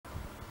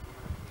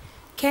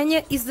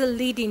Kenya is the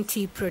leading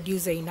tea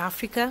producer in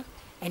Africa,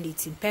 and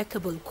its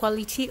impeccable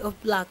quality of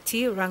black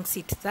tea ranks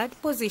it third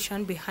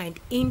position behind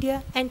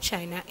India and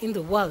China in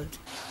the world.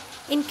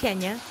 In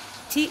Kenya,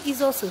 tea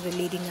is also the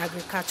leading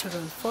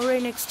agricultural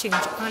foreign exchange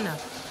earner.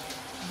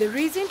 The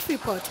recent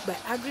report by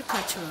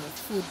Agricultural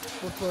Food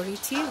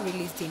Authority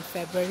released in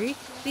February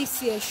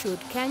this year showed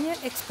Kenya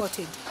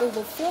exported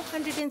over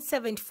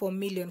 474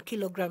 million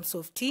kilograms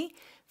of tea,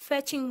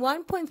 fetching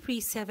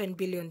 $1.37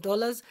 billion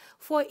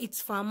for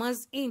its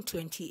farmers in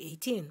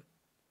 2018.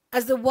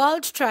 As the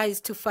world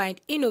tries to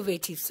find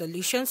innovative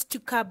solutions to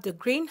curb the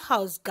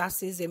greenhouse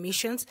gases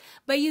emissions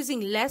by using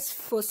less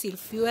fossil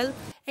fuel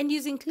and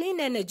using clean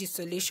energy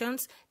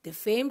solutions, the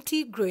famed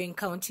tea-growing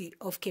county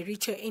of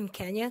Kericho in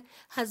Kenya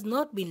has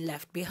not been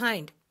left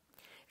behind.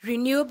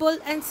 Renewable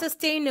and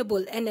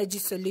sustainable energy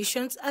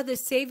solutions are the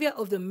savior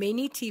of the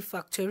many tea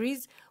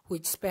factories,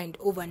 which spend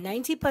over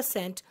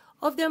 90%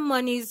 of their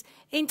monies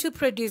into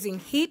producing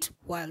heat,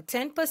 while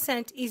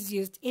 10% is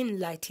used in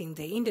lighting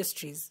the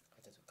industries.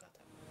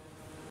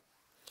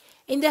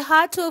 In the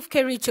heart of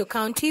Kericho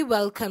County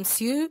welcomes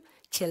you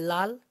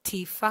Chelal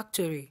Tea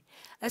Factory,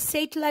 a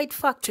satellite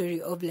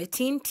factory of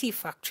Latin Tea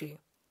Factory.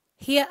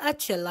 Here at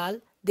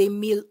Chelal, they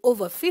mill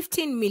over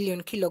 15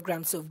 million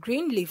kilograms of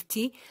green leaf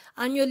tea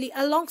annually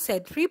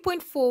alongside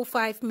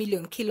 3.45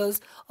 million kilos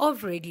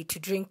of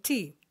ready-to-drink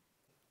tea.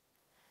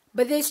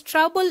 But there's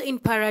trouble in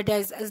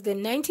paradise as the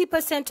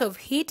 90% of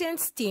heat and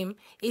steam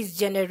is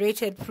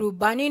generated through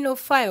burning of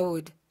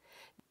firewood.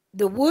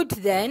 The wood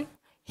then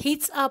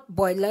heats up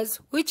boilers,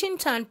 which in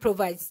turn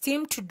provide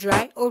steam to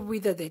dry or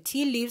wither the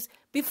tea leaves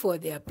before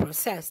they are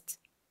processed.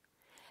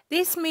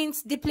 This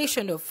means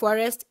depletion of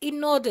forest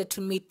in order to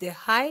meet the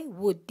high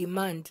wood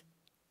demand.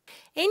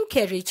 In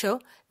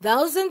Kericho,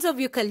 thousands of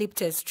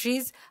eucalyptus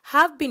trees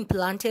have been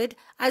planted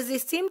as they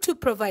seem to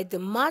provide the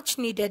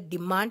much-needed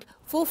demand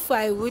for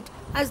firewood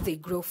as they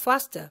grow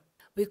faster.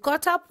 We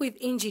caught up with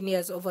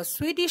engineers of a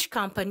Swedish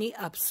company,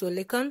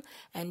 Absolicon,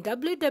 and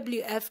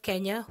WWF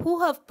Kenya,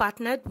 who have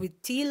partnered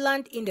with Tea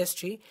Land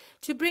Industry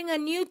to bring a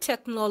new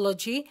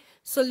technology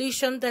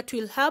solution that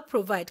will help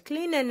provide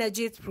clean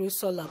energy through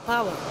solar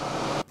power.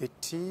 The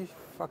tea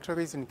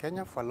factories in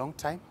Kenya for a long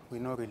time, we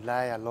know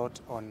rely a lot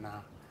on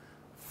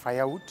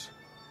firewood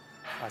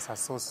as a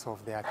source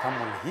of their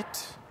thermal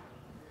heat.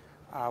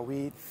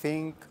 We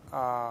think,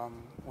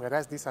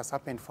 whereas this has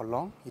happened for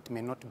long, it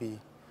may not be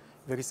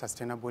very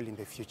sustainable in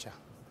the future.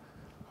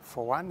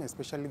 For one,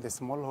 especially the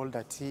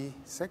smallholder tea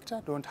sector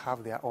don't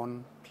have their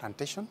own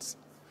plantations,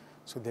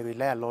 so they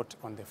rely a lot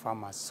on the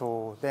farmers.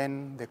 So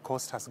then the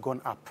cost has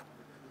gone up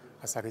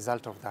as a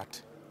result of that.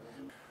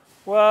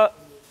 Well,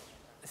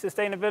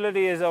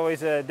 sustainability is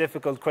always a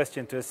difficult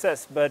question to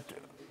assess, but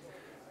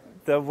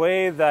the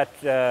way that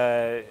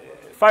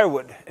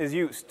firewood is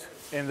used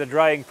in the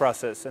drying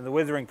process and the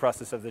withering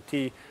process of the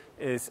tea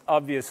is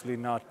obviously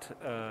not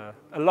a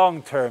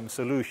long-term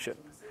solution.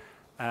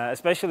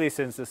 Especially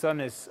since the sun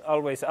is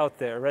always out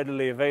there,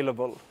 readily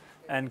available,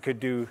 and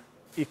could do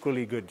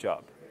equally good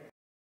job.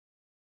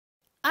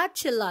 At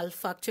Chelal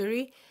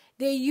factory,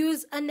 they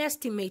use an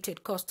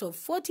estimated cost of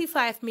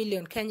 45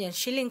 million Kenyan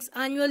shillings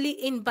annually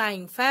in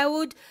buying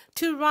firewood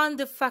to run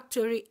the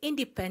factory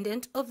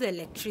independent of the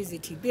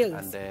electricity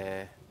bills.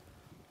 And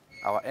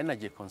our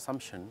energy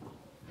consumption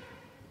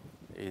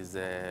is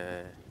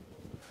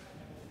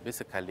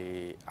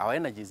basically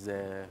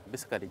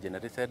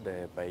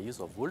generated by use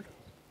of wood.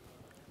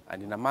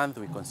 And in a month,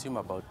 we consume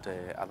about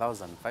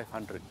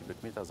 1,500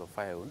 cubic meters of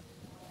firewood.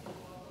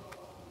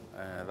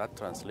 That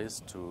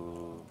translates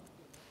to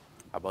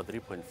about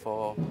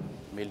 3.4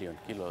 million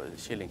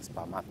shillings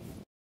per month.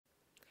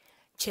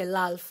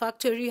 Chelal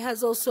factory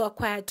has also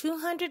acquired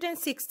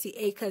 260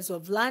 acres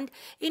of land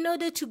in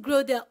order to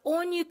grow their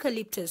own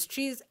eucalyptus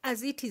trees,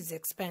 as it is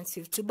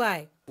expensive to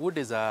buy. Wood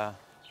is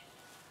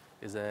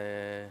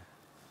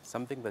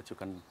something that you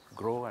can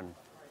grow and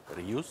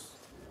reuse.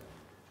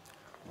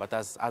 But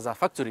as a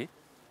factory,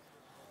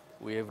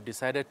 we have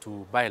decided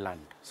to buy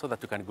land so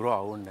that we can grow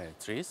our own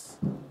trees.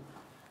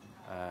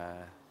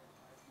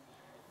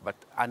 But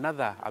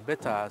a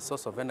better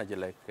source of energy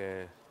like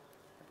the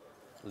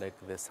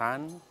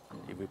sun,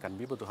 if we can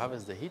be able to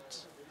harvest the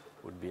heat,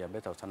 would be a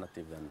better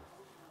alternative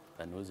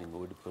than using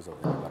wood because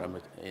of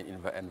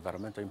the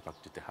environmental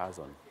impact it has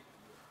on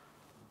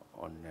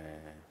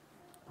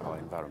our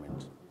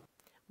environment.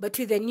 But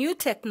with the new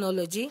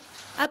technology,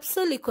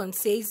 Absolicon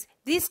says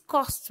these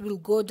costs will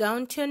go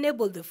down to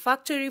enable the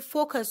factory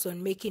focus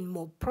on making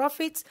more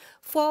profits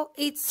for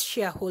its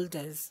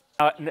shareholders.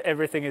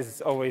 Everything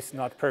is always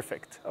not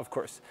perfect, of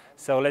course.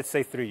 So let's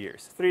say 3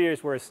 years. 3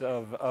 years worth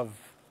of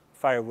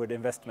firewood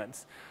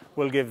investments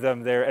will give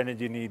them their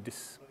energy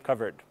needs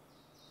covered.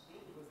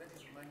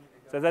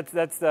 So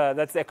that's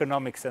the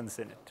economic sense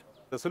in it.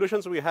 The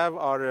solutions we have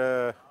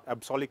are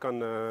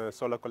Absolicon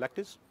solar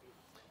collectors.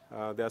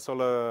 There are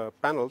solar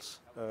panels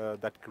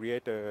that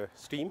create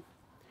steam.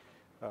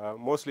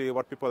 Mostly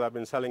what people have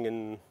been selling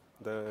in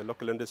the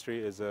local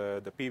industry is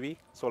the PV,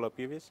 solar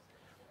PVs.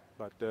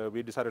 But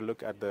we decided to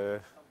look at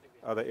the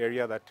other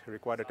area that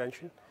required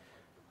attention.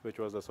 which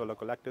was the solar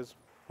collectors.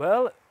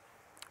 Well,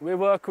 we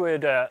work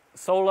with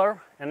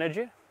solar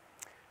energy,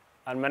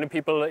 and many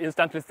people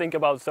instantly think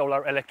about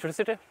solar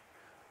electricity,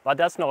 but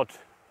that's not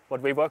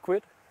what we work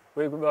with.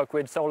 We work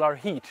with solar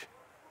heat.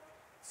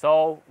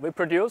 So we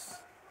produce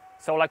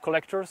solar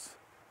collectors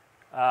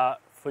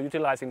for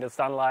utilizing the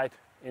sunlight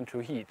into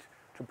heat,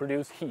 to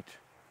produce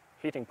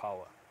heating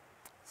power.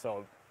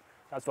 So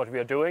that's what we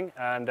are doing,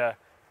 and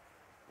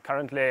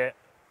currently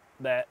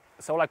the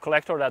solar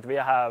collector that we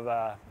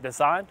have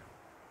designed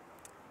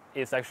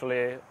is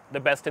actually the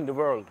best in the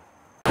world.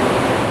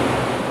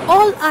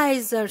 All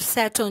eyes are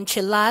set on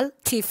Chelal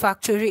Tea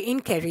Factory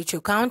in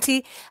Kericho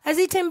County as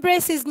it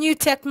embraces new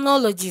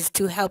technologies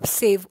to help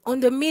save on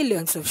the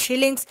millions of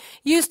shillings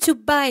used to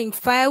buying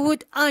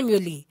firewood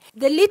annually.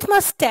 The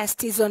litmus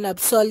test is on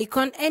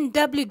Absolicon and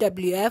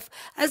WWF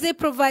as they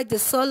provide the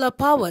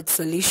solar-powered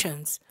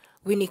solutions.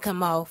 Winnie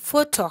Kamau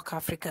for Talk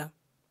Africa.